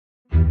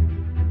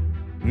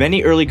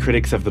Many early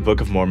critics of the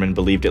Book of Mormon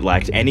believed it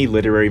lacked any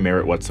literary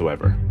merit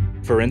whatsoever.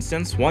 For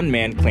instance, one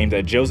man claimed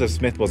that Joseph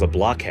Smith was a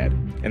blockhead,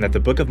 and that the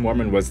Book of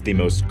Mormon was the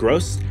most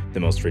gross, the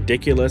most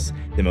ridiculous,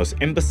 the most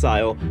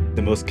imbecile,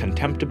 the most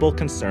contemptible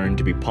concern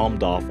to be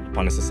palmed off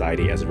upon a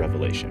society as a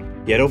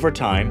revelation. Yet over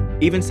time,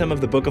 even some of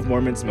the Book of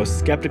Mormon's most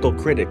skeptical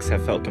critics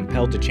have felt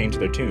compelled to change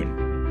their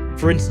tune.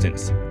 For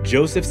instance,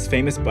 Joseph's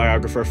famous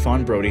biographer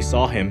Fawn Brodie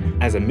saw him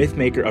as a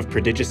mythmaker of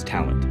prodigious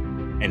talent,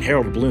 and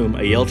Harold Bloom,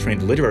 a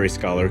Yale-trained literary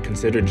scholar,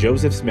 considered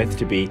Joseph Smith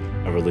to be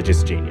a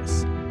religious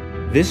genius.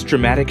 This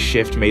dramatic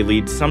shift may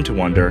lead some to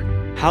wonder,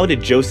 how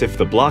did Joseph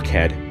the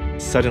blockhead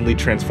suddenly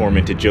transform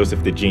into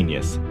Joseph the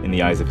genius in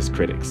the eyes of his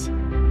critics?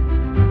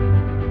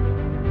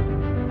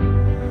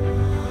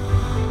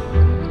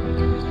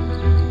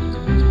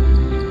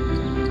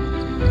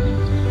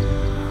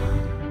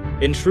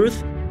 In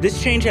truth, this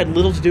change had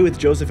little to do with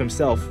Joseph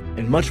himself,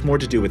 and much more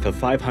to do with the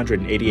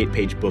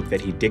 588-page book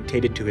that he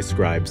dictated to his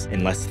scribes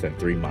in less than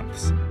 3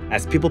 months.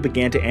 As people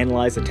began to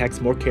analyze the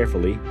text more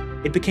carefully,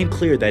 it became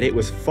clear that it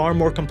was far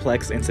more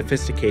complex and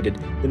sophisticated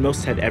than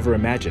most had ever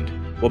imagined.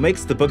 What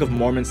makes the Book of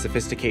Mormon's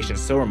sophistication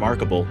so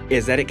remarkable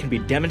is that it can be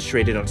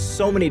demonstrated on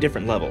so many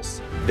different levels.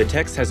 The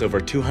text has over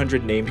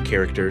 200 named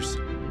characters,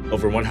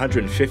 over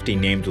 150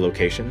 named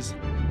locations,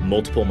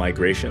 multiple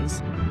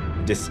migrations,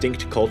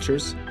 distinct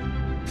cultures,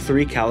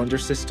 3 calendar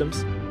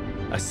systems,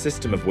 a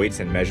system of weights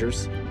and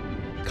measures,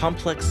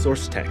 complex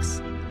source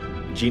texts,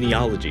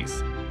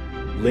 genealogies,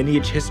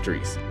 lineage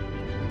histories,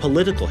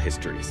 political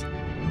histories,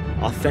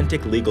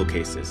 authentic legal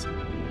cases,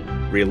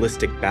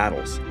 realistic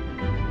battles,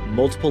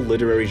 multiple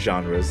literary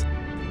genres,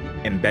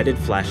 embedded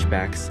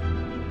flashbacks,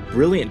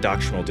 brilliant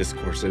doctrinal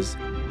discourses,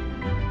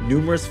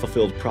 numerous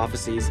fulfilled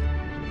prophecies,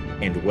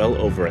 and well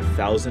over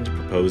 1,000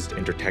 proposed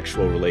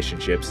intertextual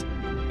relationships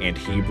and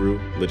Hebrew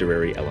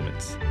literary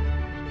elements.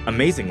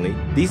 Amazingly,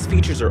 these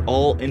features are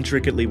all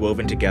intricately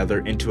woven together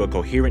into a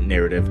coherent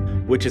narrative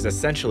which is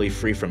essentially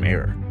free from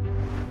error.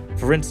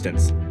 For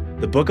instance,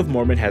 the Book of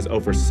Mormon has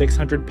over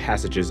 600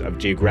 passages of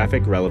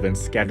geographic relevance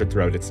scattered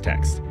throughout its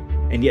text,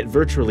 and yet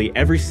virtually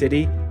every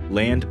city,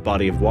 land,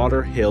 body of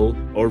water, hill,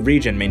 or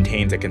region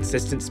maintains a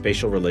consistent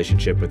spatial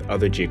relationship with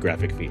other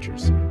geographic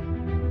features.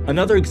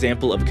 Another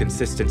example of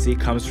consistency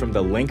comes from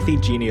the lengthy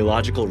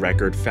genealogical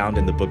record found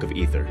in the Book of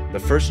Ether. The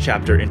first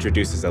chapter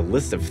introduces a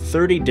list of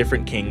 30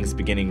 different kings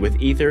beginning with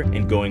Ether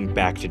and going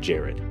back to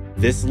Jared.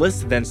 This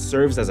list then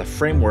serves as a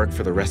framework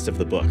for the rest of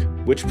the book,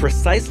 which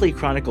precisely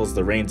chronicles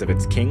the reigns of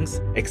its kings,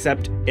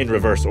 except in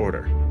reverse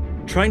order.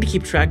 Trying to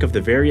keep track of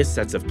the various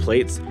sets of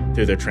plates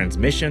through their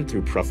transmission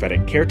through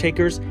prophetic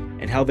caretakers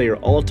and how they are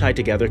all tied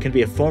together can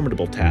be a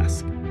formidable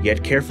task.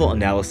 Yet careful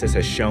analysis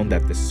has shown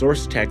that the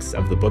source texts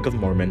of the Book of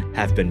Mormon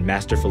have been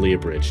masterfully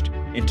abridged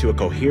into a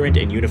coherent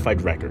and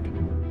unified record.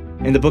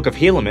 In the Book of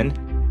Helaman,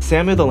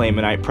 Samuel the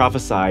Lamanite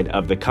prophesied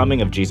of the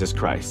coming of Jesus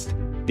Christ,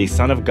 the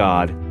Son of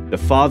God, the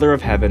Father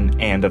of heaven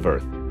and of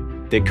earth,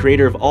 the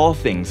creator of all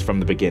things from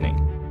the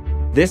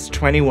beginning. This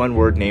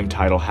 21-word name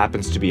title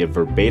happens to be a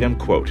verbatim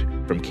quote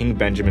from King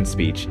Benjamin's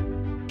speech,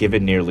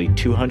 given nearly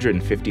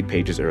 250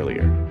 pages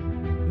earlier,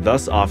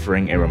 thus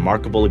offering a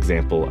remarkable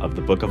example of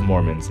the Book of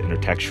Mormon's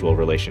intertextual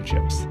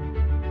relationships.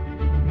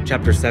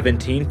 Chapters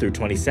 17 through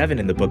 27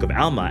 in the Book of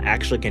Alma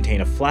actually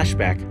contain a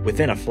flashback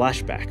within a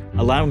flashback,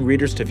 allowing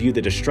readers to view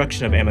the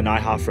destruction of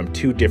Ammonihah from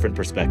 2 different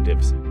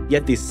perspectives.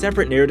 Yet these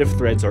separate narrative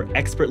threads are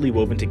expertly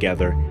woven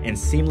together and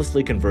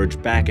seamlessly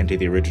converge back into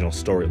the original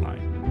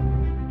storyline.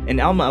 In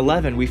Alma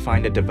 11, we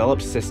find a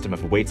developed system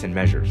of weights and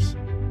measures.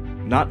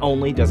 Not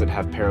only does it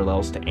have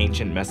parallels to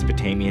ancient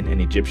Mesopotamian and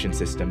Egyptian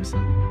systems,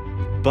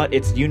 but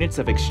its units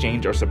of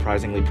exchange are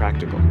surprisingly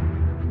practical.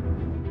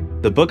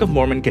 The Book of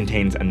Mormon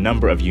contains a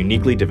number of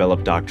uniquely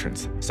developed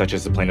doctrines, such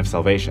as the plane of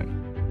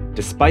salvation,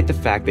 despite the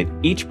fact that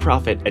each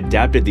prophet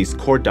adapted these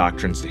core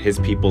doctrines to his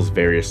people's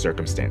various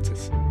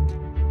circumstances.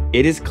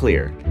 It is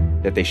clear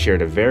that they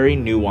shared a very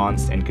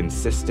nuanced and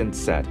consistent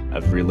set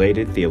of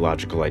related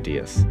theological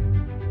ideas.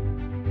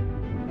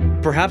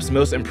 Perhaps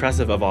most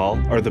impressive of all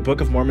are the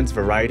Book of Mormon's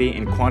variety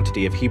and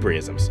quantity of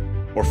Hebraisms,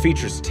 or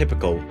features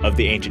typical of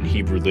the ancient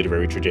Hebrew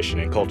literary tradition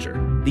and culture.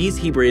 These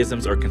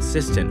Hebraisms are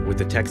consistent with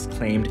the text's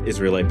claimed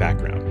Israelite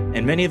background,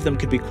 and many of them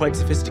could be quite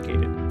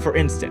sophisticated. For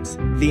instance,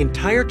 the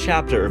entire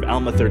chapter of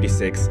Alma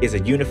 36 is a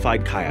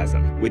unified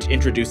chiasm, which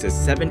introduces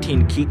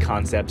 17 key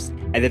concepts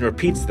and then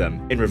repeats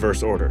them in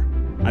reverse order.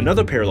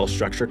 Another parallel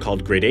structure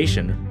called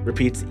gradation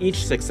repeats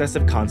each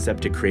successive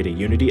concept to create a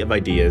unity of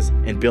ideas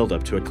and build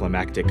up to a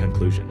climactic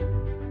conclusion.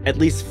 At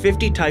least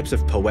 50 types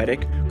of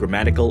poetic,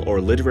 grammatical,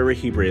 or literary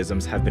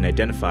Hebraisms have been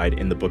identified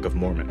in the Book of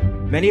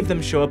Mormon. Many of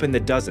them show up in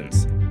the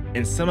dozens,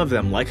 and some of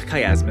them, like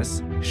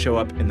chiasmus, show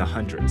up in the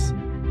hundreds.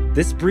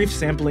 This brief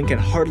sampling can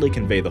hardly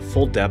convey the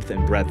full depth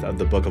and breadth of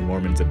the Book of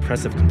Mormon's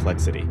impressive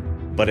complexity,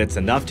 but it's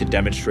enough to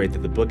demonstrate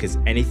that the book is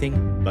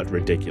anything but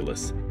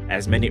ridiculous,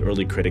 as many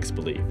early critics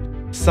believed.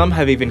 Some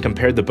have even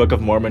compared the Book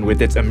of Mormon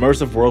with its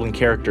immersive world and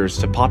characters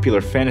to popular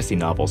fantasy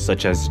novels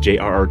such as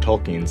J.R.R.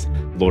 Tolkien's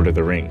Lord of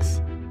the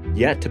Rings.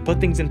 Yet, to put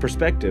things in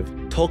perspective,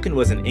 Tolkien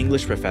was an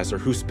English professor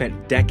who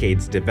spent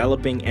decades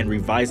developing and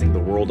revising the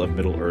world of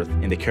Middle-earth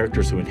and the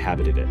characters who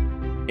inhabited it.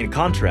 In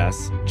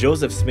contrast,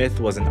 Joseph Smith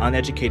was an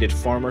uneducated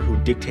farmer who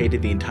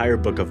dictated the entire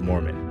Book of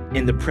Mormon,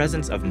 in the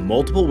presence of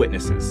multiple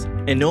witnesses,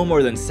 in no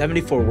more than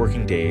 74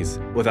 working days,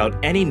 without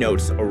any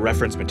notes or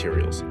reference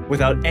materials,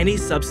 without any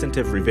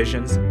substantive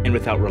revisions, and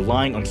without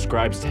relying on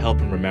scribes to help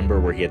him remember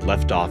where he had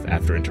left off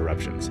after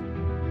interruptions.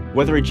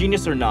 Whether a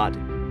genius or not,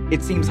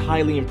 it seems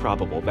highly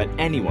improbable that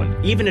anyone,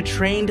 even a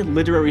trained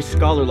literary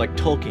scholar like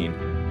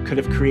Tolkien, could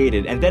have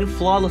created and then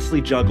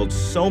flawlessly juggled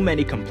so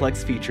many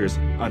complex features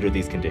under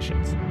these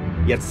conditions.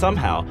 Yet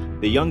somehow,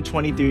 the young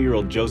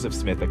 23-year-old Joseph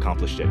Smith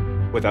accomplished it,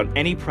 without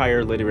any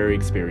prior literary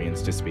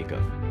experience to speak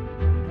of.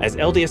 As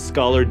LDS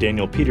scholar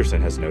Daniel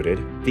Peterson has noted,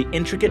 the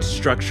intricate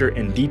structure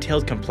and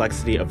detailed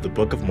complexity of the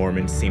Book of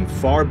Mormon seem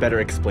far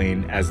better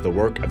explained as the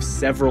work of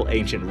several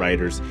ancient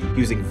writers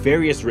using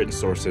various written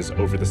sources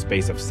over the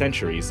space of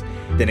centuries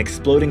than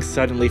exploding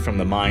suddenly from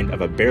the mind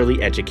of a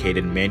barely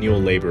educated manual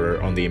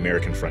laborer on the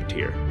American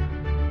frontier.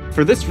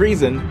 For this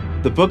reason,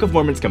 the Book of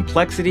Mormon's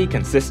complexity,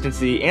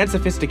 consistency, and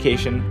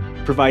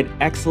sophistication provide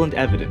excellent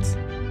evidence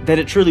that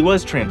it truly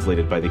was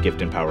translated by the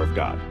gift and power of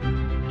God,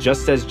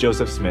 just as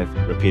Joseph Smith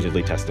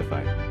repeatedly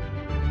testified.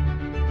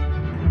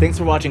 Thanks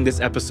for watching this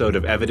episode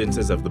of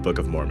Evidences of the Book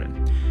of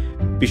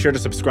Mormon. Be sure to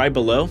subscribe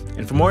below,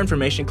 and for more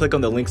information, click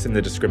on the links in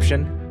the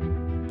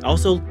description.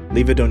 Also,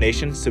 leave a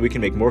donation so we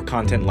can make more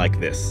content like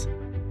this.